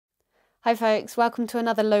Hi folks, welcome to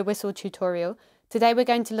another low whistle tutorial. Today we're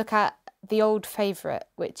going to look at the old favourite,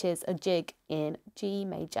 which is a jig in G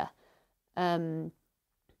major. I'll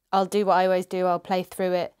do what I always do, I'll play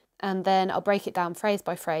through it and then I'll break it down phrase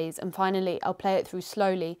by phrase, and finally I'll play it through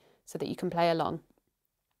slowly so that you can play along.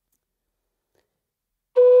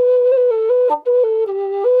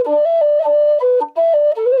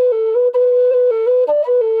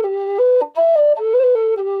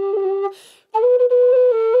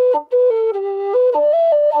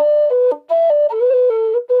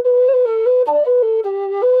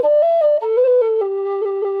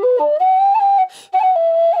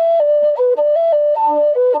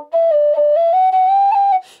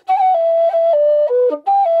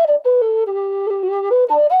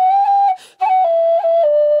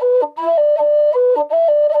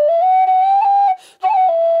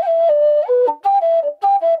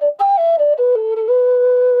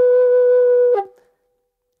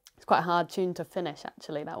 Quite a hard tune to finish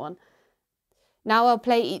actually, that one. Now I'll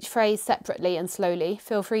play each phrase separately and slowly.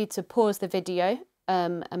 Feel free to pause the video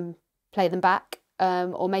and play them back,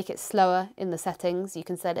 or make it slower in the settings. You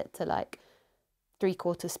can set it to like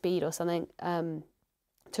 3/4 speed or something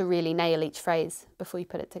to really nail each phrase before you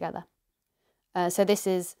put it together. So this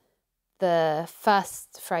is the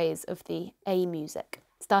first phrase of the A music,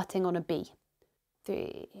 starting on a B.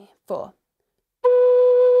 3, 4.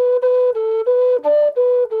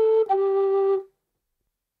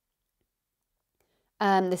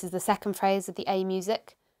 This is the second phrase of the A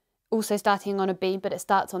music, also starting on a B, but it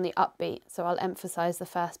starts on the upbeat, so I'll emphasise the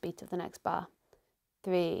first beat of the next bar.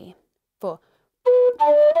 3, 4.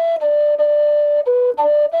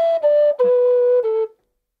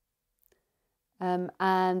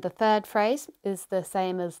 And the third phrase is the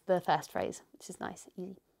same as the first phrase, which is nice,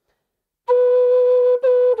 easy.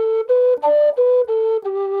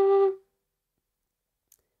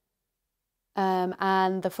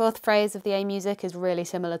 And the fourth phrase of the A music is really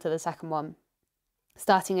similar to the second one,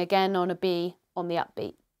 starting again on a B on the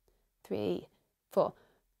upbeat. 3, 4.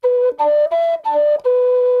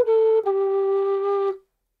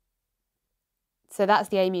 So that's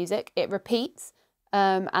the A music. It repeats,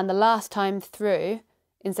 and the last time through,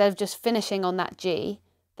 instead of just finishing on that G,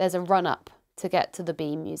 there's a run-up to get to the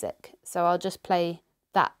B music. So I'll just play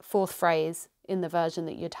that fourth phrase in the version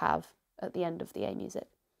that you'd have at the end of the A music.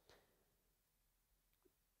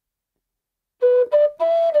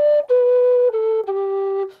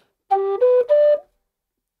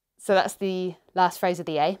 So that's the last phrase of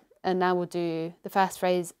the A, and now we'll do the first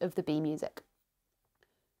phrase of the B music.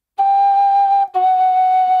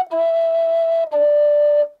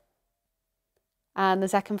 And the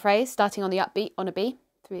second phrase, starting on the upbeat on a B.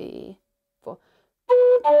 3, 4.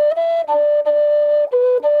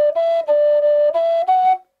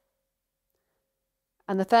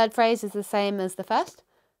 And the third phrase is the same as the first.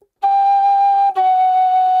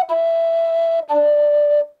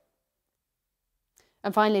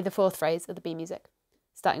 And finally, the fourth phrase of the B music,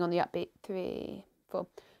 starting on the upbeat. 3, 4.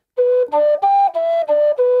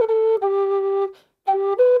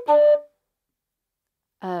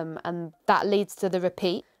 And that leads to the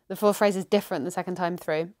repeat. The fourth phrase is different the second time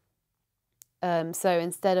through. So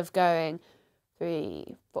instead of going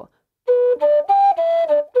 3, 4.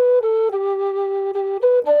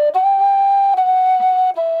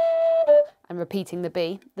 And repeating the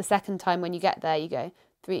B, the second time when you get there, you go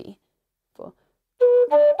 3, 4.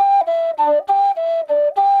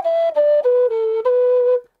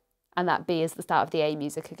 And that B is the start of the A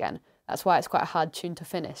music again. That's why it's quite a hard tune to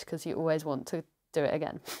finish, because you always want to do it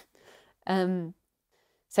again.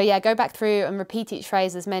 So yeah, go back through and repeat each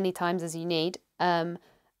phrase as many times as you need. And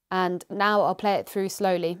now I'll play it through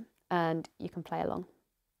slowly and you can play along.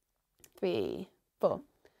 3, 4.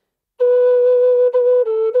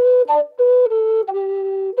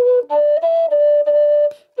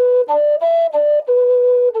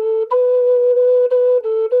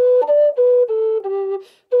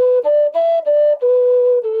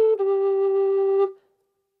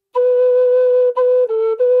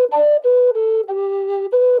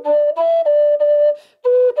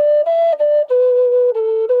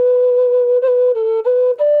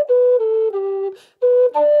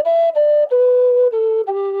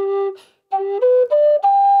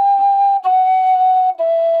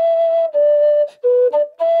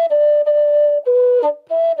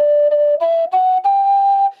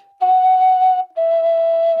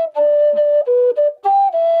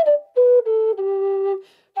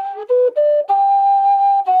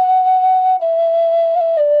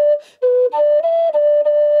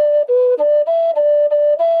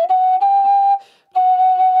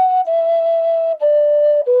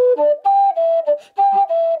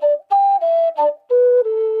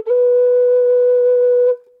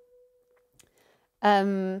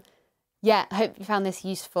 Yeah, I hope you found this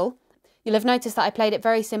useful. You'll have noticed that I played it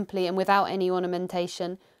very simply and without any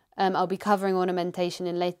ornamentation. I'll be covering ornamentation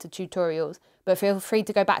in later tutorials, but feel free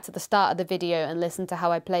to go back to the start of the video and listen to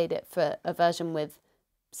how I played it for a version with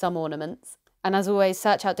some ornaments. And as always,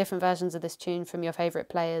 search out different versions of this tune from your favourite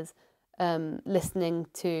players. Listening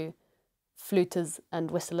to fluters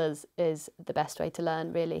and whistlers is the best way to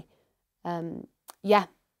learn, really. Yeah,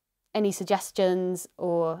 any suggestions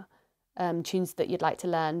or tunes that you'd like to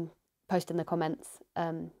learn, post in the comments.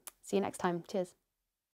 See you next time. Cheers.